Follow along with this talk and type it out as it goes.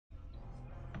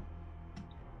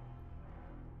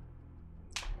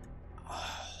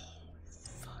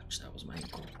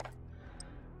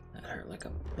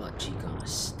like a butt cheek on a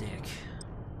stick.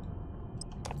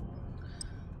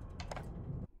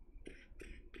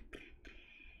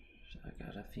 So I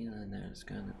got a feeling there's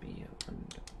gonna be a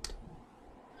window.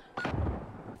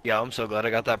 Yeah, I'm so glad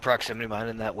I got that proximity mine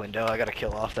in that window. I gotta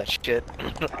kill off that shit.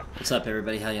 What's up,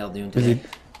 everybody? How y'all doing today?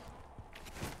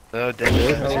 Oh, damn.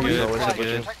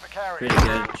 Good. Pretty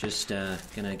good. Just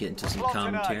gonna get into some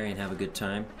commentary and have a good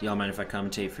time. Do y'all mind if I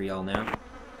commentate for y'all now?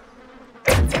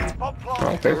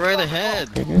 Go right ahead.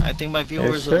 I think my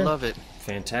viewers will love it.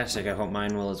 Fantastic. I hope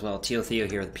mine will as well. Theo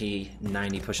here with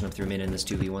P90 pushing up through mid in this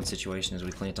 2v1 situation as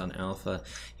we plant on Alpha.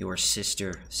 Your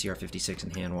sister, CR56 in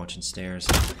hand, watching stairs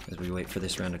as we wait for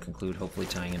this round to conclude, hopefully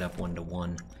tying it up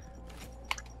 1-1.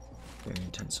 Very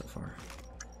intense so far.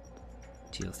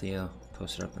 Theo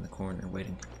posted up in the corner,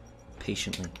 waiting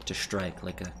patiently to strike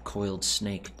like a coiled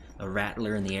snake, a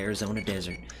rattler in the Arizona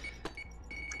desert.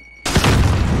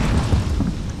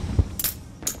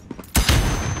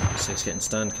 Six getting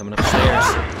stunned, coming upstairs.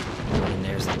 And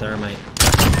there's the thermite.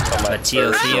 But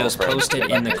Theo's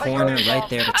posted in the corner, right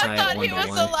there to tie it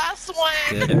 1-1.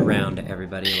 Good round,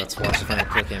 everybody. Let's watch the final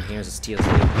quick cam here as it's Theo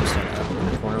posted up in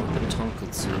the corner with the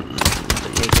Tonkulsu.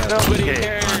 Nobody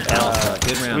cares.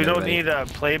 Good round, we don't everybody. need a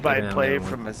play-by-play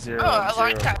from a 0-0. Oh, I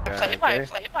like that.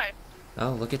 Play-by-play.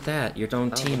 Oh, look at that. Your own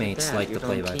teammates like the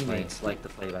play-by-play.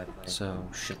 So,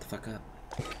 shut the fuck up.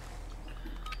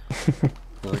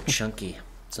 Lord Chunky.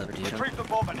 What's up, dude? Retrieve the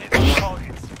bomb and hit the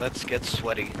targets. Let's get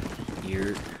sweaty.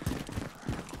 You're...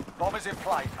 Bomb is in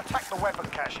play. Attack the weapon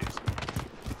caches.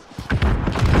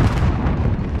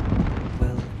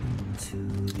 Welcome to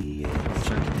the end.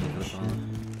 Chunky, thank you for the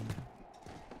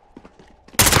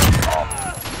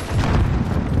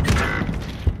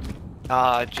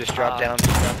follow. Just drop down.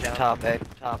 Top A.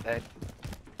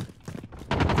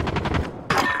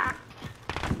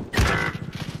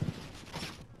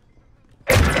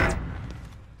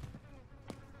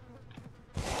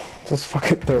 Just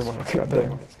fucking thermal.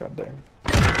 Goddamn.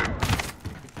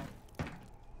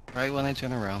 Right when I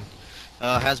turn around.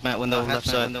 Hazmat window, left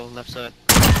side.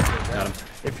 Got him.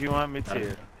 If you want me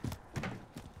to.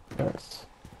 Yes.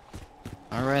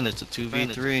 Alright, it's a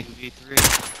 2v3.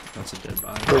 That's a dead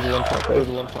body. There's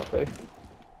one top A.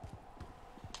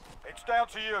 It's down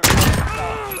to you.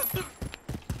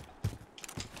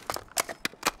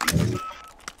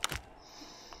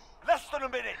 Less than a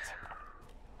minute.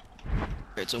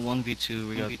 It's a 1v2,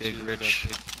 we got Big Rich.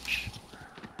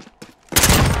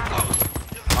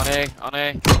 On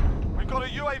A. We've got a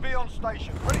UAV on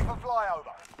station, ready for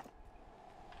flyover.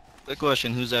 Quick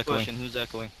question, who's echoing?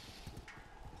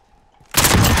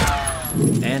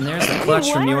 And there's the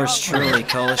clutch from yours truly.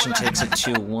 Coalition takes it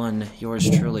 2-1. Yours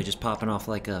truly just popping off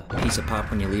like a piece of pop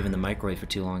when you leave in the microwave for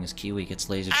too long as Kiwi gets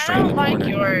lasered straight in the corner. I don't like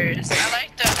yours. I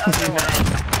like the other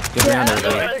one. Good round,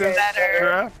 everybody. Like this better.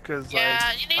 draft, cause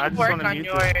Yeah, you need I to just work wanna on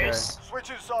mute this yours.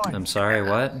 Switching sides. I'm sorry,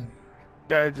 what?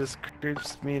 guy just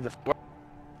creeps me the f.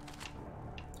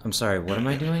 I'm sorry, what am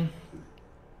I doing?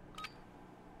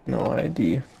 No ID.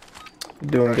 You're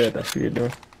doing good. That's what you're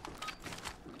doing.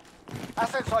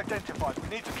 Assets identified. We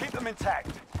need to keep them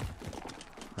intact.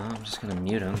 Well, I'm just gonna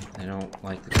mute them. They don't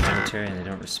like the commentary and they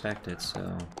don't respect it,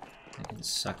 so they can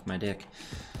suck my dick.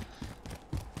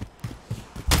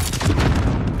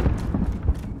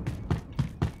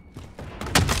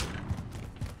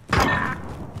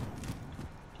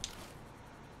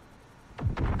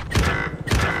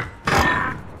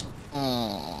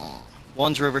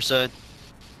 One's Riverside.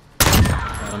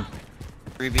 Got him.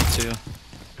 3v2.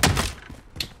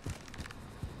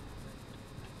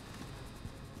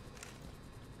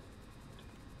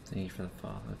 Thank you for the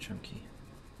follow, Chunky.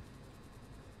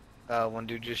 One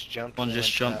dude just jumped. One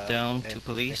just jumped down and- to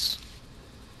police.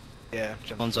 Yeah.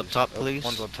 Jumped One's to up top police.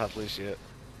 One's up top police, yeah.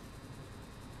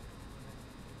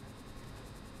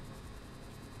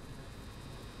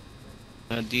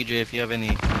 DJ, if you have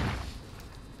any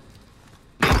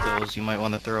vehicles, you might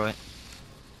want to throw it.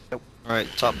 Nope. Alright,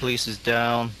 top police is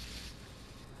down.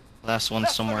 Last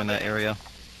one's somewhere in that area.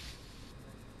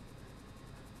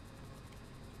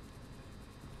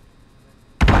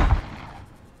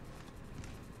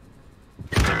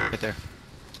 Right there.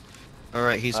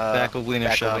 Alright, he's back of Wiener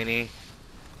shop. Weenie.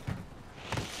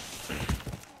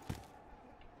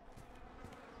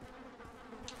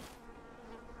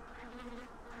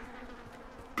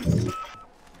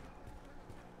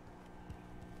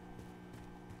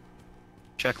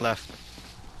 Check left.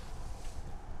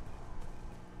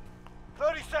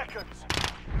 30 seconds.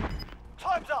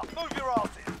 Time's up. Move your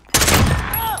asses.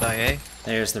 Die A.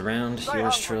 There's the round.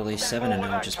 Yours truly,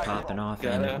 7-0, just popping off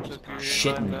and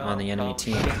shitting on the enemy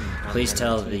team. Please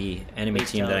tell the enemy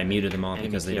team that I muted them all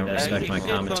because they don't respect my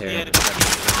commentary.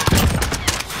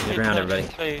 Good round,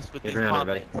 everybody. Good round,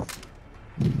 everybody.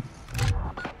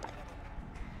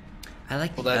 I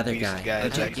like the Well, that other beast guy.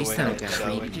 guy's You echoing sound like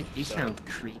so, creepy. You sound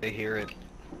creepy. They hear it.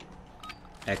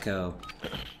 Echo.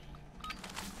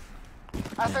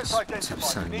 Assets Sound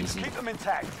identified. Need to easy. keep them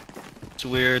intact. It's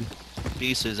weird.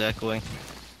 Beast is echoing.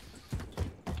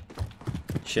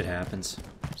 Shit happens.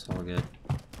 It's all good.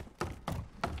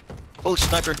 Oh,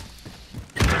 sniper!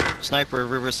 Sniper,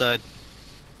 Riverside.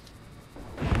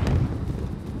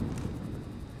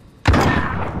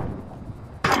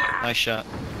 Nice shot.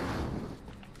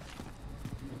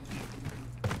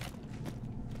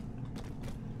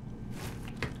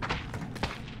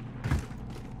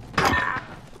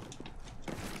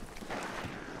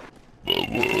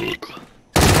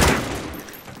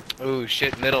 Oh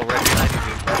shit, middle, right behind you,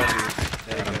 dude. Right under you.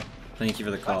 There you go. Thank you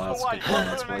for the call outs. That's Good the call way.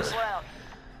 outs, On to the boys. next round.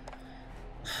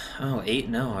 Oh,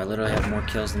 8-0. I literally have more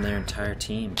kills than their entire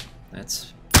team.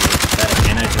 That's pathetic.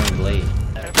 And I joined Blade.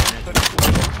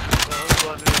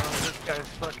 This guy's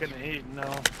fucking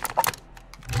 8-0.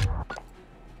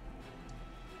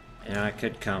 You know, I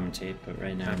could commentate, but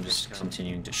right now I'm just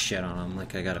continuing to shit on them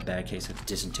like I got a bad case of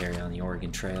dysentery on the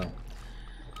Oregon Trail.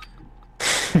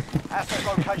 Asset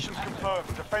locations confirmed.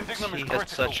 Defending them is He critical. has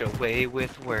such a way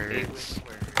with words.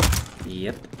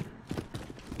 Yep.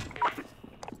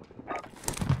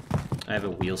 I have a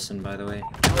Wheelson, by the way.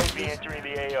 UAV entering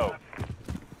the AO.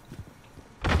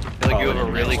 I feel like you have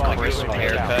a really Oh, crisp yeah.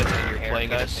 haircut and you're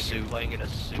playing in a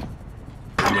suit.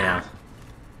 Yeah.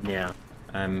 Yeah.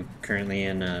 I'm currently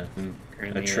in a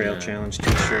trail challenge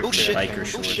t-shirt Oh, with shit. biker Oh,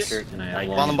 shorts, shit. and I have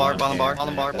Bottom bar, long bottom bar,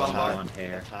 blonde bottom hair, bar, and bottom bar. blonde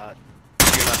hair. That's hot. To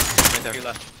your left, right there. Your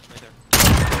left, right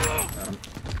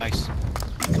there. Nice.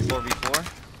 4v4.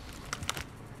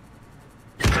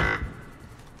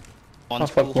 Oh, One's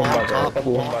fuck, full one by on top, that.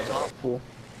 full One on by top. that. Full.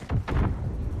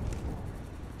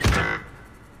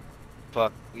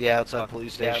 Fuck. Yeah, outside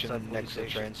police station next to the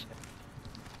trains.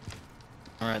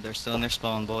 Alright, they're still in their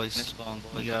spawn, boys.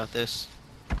 We got this.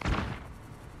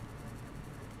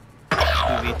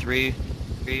 2v3.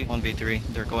 1v3.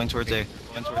 They're going towards A.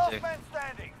 Going towards Last A. man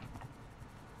standing.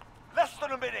 Less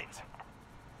than a minute.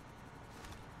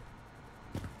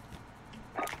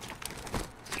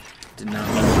 Did not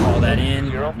mean to call that in.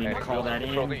 Didn't mean to call that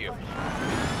in.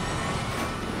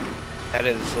 That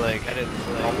is like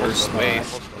almost a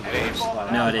waste.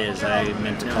 No, it is. I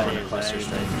meant to call it a cluster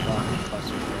strike.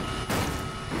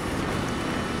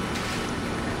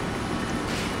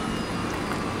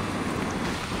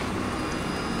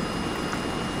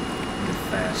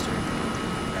 Faster.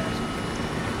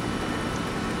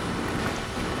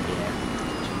 Yeah.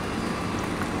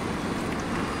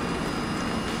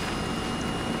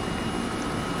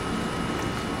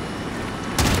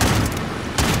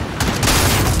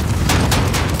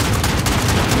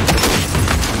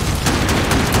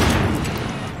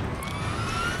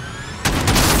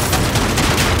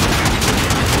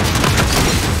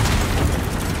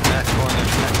 Back corner,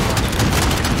 back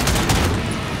corner.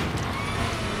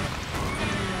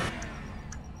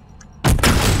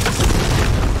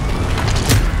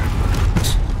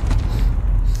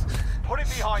 Put it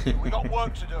behind you. We got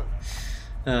work to do.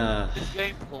 This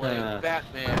gameplay,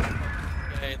 Batman.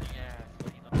 Guy in the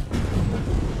ass.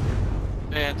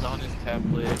 Man's on his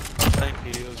tablet, playing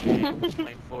video games,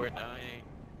 playing Fortnite.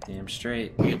 Damn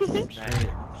straight.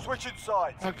 Switching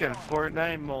sides. Fucking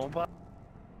Fortnite mobile.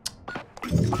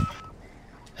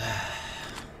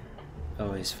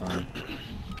 Always fun.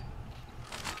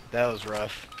 That was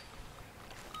rough.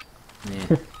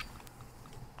 Yeah.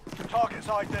 Target's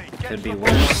ID. Get Could to be the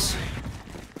worse.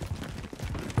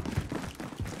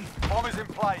 Bomb is in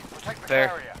play. Protect the Fair.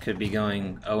 carrier. Could be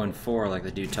going 0-4 like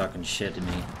the dude talking shit to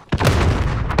me.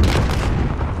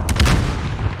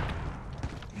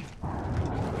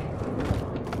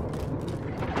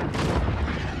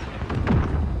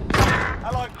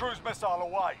 Allied cruise missile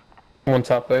away. One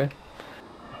top A.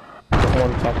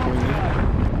 One top B.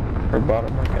 Or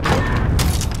bottom, I can't tell.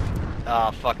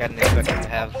 Oh fuck, I didn't expect him to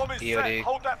have Bomb is set. EOD.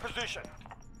 Hold that position.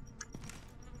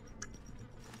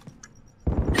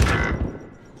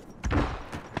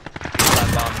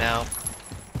 Flat bomb now.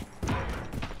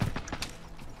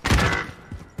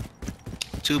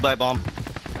 2 by bomb.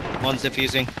 One's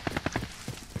defusing.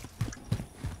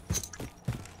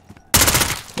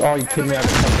 Oh, you kidding me? I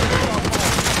just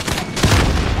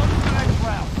On to the next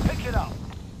round. Pick it up.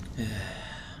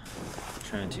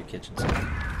 Trying to kitchen side.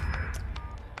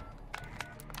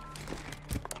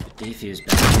 Defuse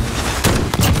back.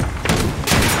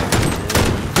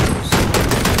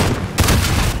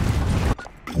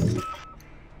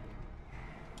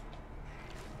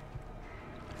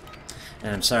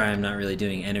 And I'm sorry I'm not really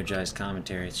doing energized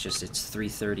commentary. It's just it's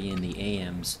 3:30 in the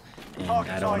AMs, and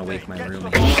I don't want to wake my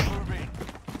roomie.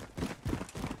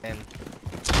 And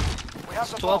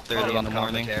It's 12:30 in the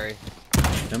morning. commentary.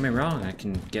 Don't get me wrong, I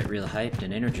can get real hyped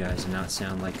and energized and not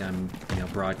sound like I'm, you know,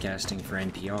 broadcasting for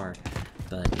NPR,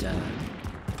 but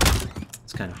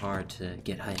it's kind of hard to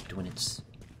get hyped when it's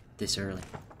this early.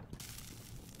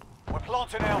 We're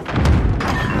planting Alpha.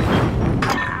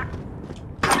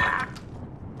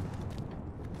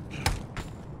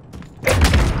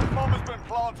 Bomb has been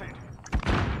planted.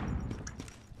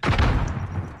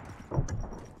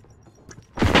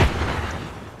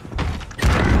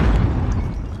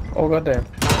 Oh goddamn.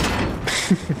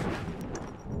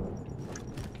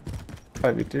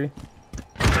 5v3.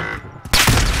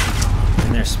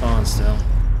 In their spawn still.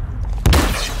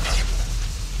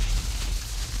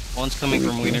 One's coming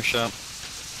from Wiener Shop.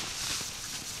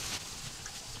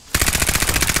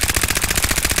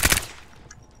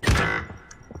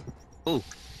 Ooh.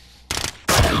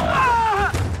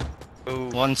 Ooh.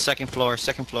 One second floor,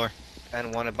 second floor.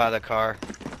 And one by the car.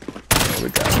 Oh, we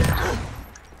got it.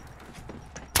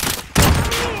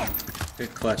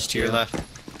 Good clutch To your too. left.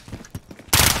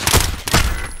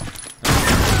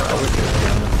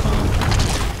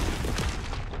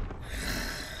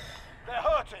 They're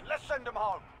hurting. Let's send them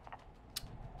home.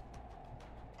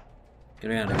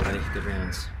 Good round, everybody. Good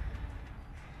rounds.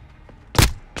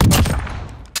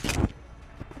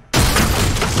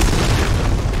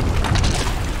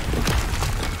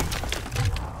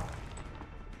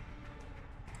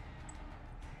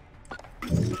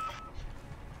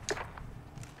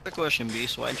 Quick question,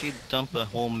 Beast. Why'd you dump a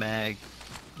whole mag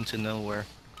into nowhere?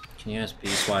 Can you ask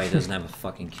Beast why he doesn't have a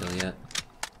fucking kill yet?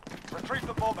 Retrieve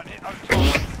the bomb and hit those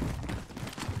targets.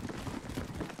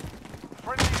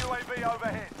 Friendly UAV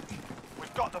overhead.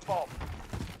 We've got the bomb.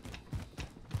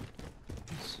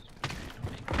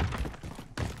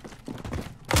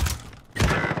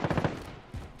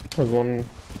 There's one.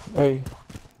 Hey,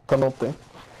 canote.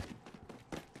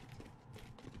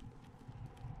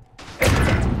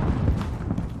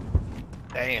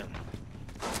 Damn.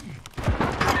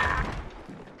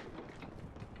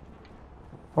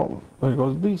 Oh, there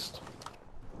goes Beast.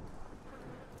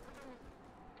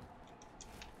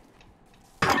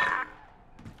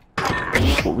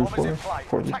 Bomb is in 44,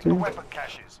 play. Attack the 42. weapon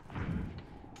caches.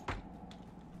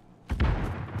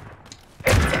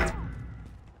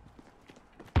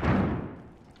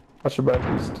 Watch your back,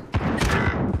 Beast.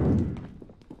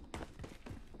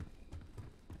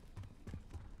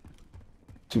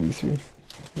 Two v 3.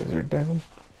 Guys are down.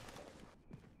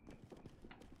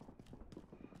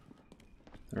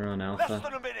 They're on Less Alpha.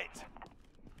 than a minute.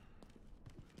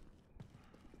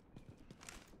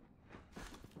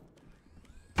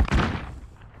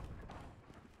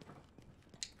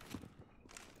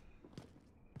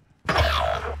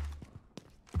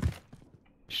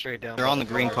 Straight down. They're by on the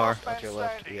green car. To your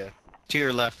left, yeah. To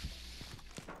your left.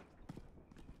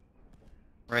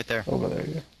 Right there. Over there,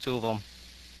 yeah. Two of them.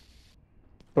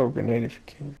 Throw a grenade if you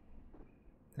can.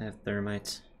 I have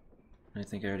thermites. I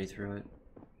think I already threw it.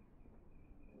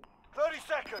 30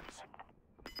 seconds.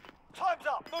 Time's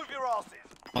up. Move your asses.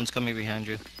 One's coming behind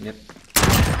you. Yep.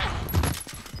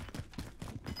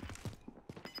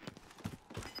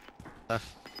 Left.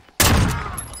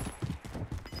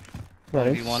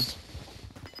 Nice. V1.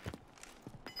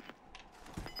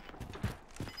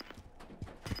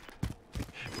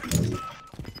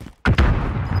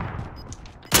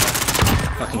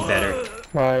 Fucking better.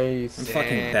 Nice. I'm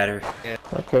fucking better.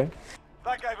 Okay.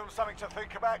 That gave them something to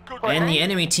think about. Good And the work.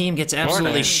 enemy team gets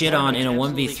absolutely shit on in a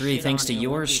 1v3 thanks to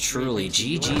yours truly.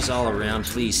 GG's all around.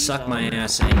 Please suck my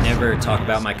ass and never talk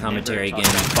about my commentary again, you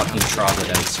fucking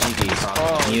troglodytes.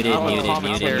 GG's. Muted.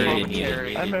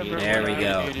 There we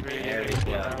go.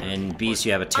 And Beast,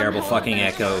 you have a terrible fucking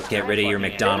echo. Get rid of your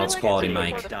McDonald's quality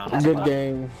mic. Good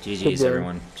game. Good GG's, game.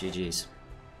 everyone. GG's.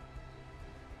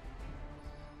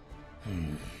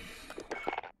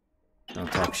 Don't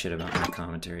talk shit about my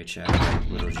commentary, chat.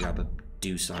 Little job of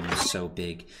deuce on is so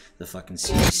big, the fucking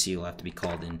CDC will have to be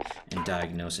called in and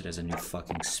diagnose it as a new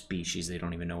fucking species. They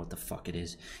don't even know what the fuck it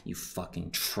is. You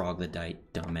fucking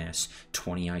troglodyte, dumbass,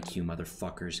 20 IQ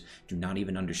motherfuckers do not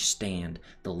even understand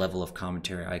the level of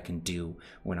commentary I can do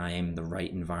when I am in the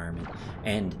right environment.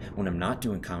 And when I'm not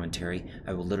doing commentary,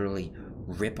 I will literally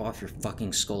rip off your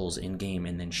fucking skulls in-game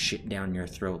and then shit down your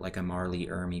throat like I'm Arlie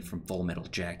Ermy from Full Metal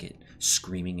Jacket,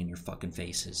 screaming in your fucking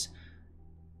faces.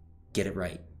 Get it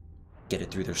right. Get it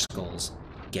through their skulls.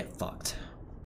 Get fucked.